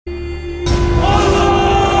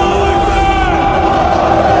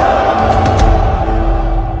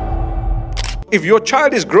If your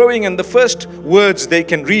child is growing and the first words they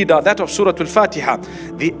can read are that of Surah Al-Fatiha,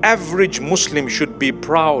 the average Muslim should be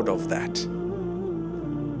proud of that.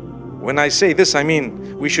 When I say this, I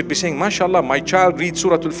mean we should be saying, MashaAllah, my child reads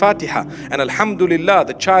Surah Al-Fatiha, and Alhamdulillah,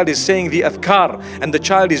 the child is saying the adhkar, and the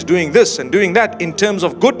child is doing this and doing that in terms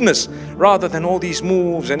of goodness, rather than all these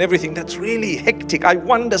moves and everything. That's really hectic. I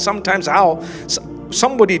wonder sometimes how.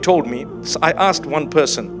 Somebody told me, I asked one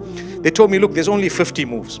person, they told me, look, there's only 50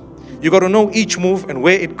 moves. You got to know each move and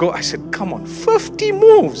where it goes. I said, come on, 50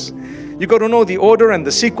 moves. You got to know the order and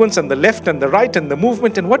the sequence and the left and the right and the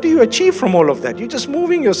movement. And what do you achieve from all of that? You're just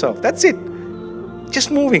moving yourself. That's it. Just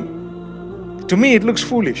moving. To me, it looks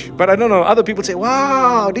foolish. But I don't know. Other people say,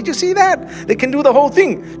 wow, did you see that? They can do the whole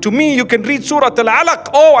thing. To me, you can read Surah Al-Alaq.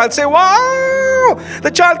 Oh, I'll say, wow. The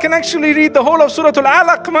child can actually read the whole of Surah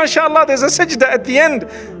Al-Alaq. MashaAllah, there's a sajda at the end.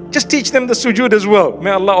 Just teach them the sujood as well.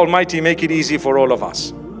 May Allah Almighty make it easy for all of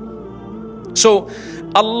us. So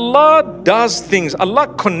Allah does things,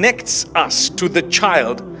 Allah connects us to the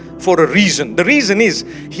child for a reason. The reason is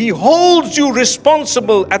He holds you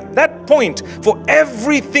responsible at that point for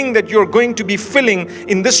everything that you're going to be filling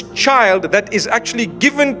in this child that is actually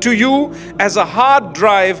given to you as a hard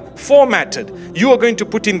drive formatted. You are going to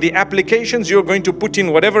put in the applications, you're going to put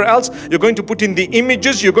in whatever else, you're going to put in the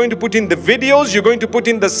images, you're going to put in the videos, you're going to put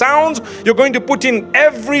in the sounds, you're going to put in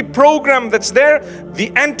every program that's there,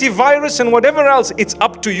 the antivirus and whatever else. It's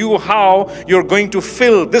up to you how you're going to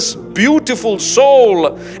fill this beautiful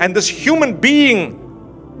soul and this human being.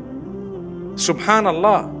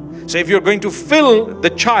 Subhanallah. So if you're going to fill the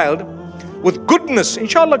child with goodness,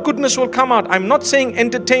 inshallah goodness will come out. I'm not saying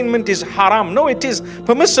entertainment is haram. No, it is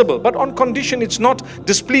permissible, but on condition it's not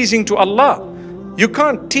displeasing to Allah. You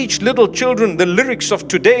can't teach little children the lyrics of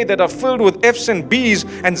today that are filled with F's and B's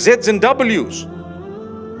and Z's and W's.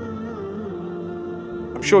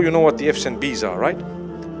 I'm sure you know what the F's and B's are, right?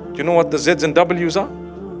 Do you know what the Z's and W's are?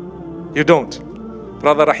 You don't.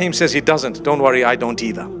 Brother Rahim says he doesn't. Don't worry, I don't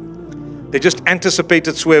either. They just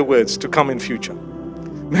anticipated swear words to come in future.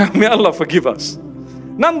 May Allah forgive us.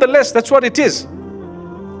 Nonetheless, that's what it is.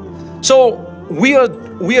 So we are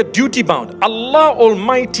duty bound. Allah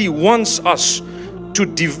Almighty wants us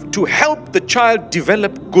to help the child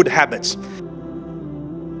develop good habits.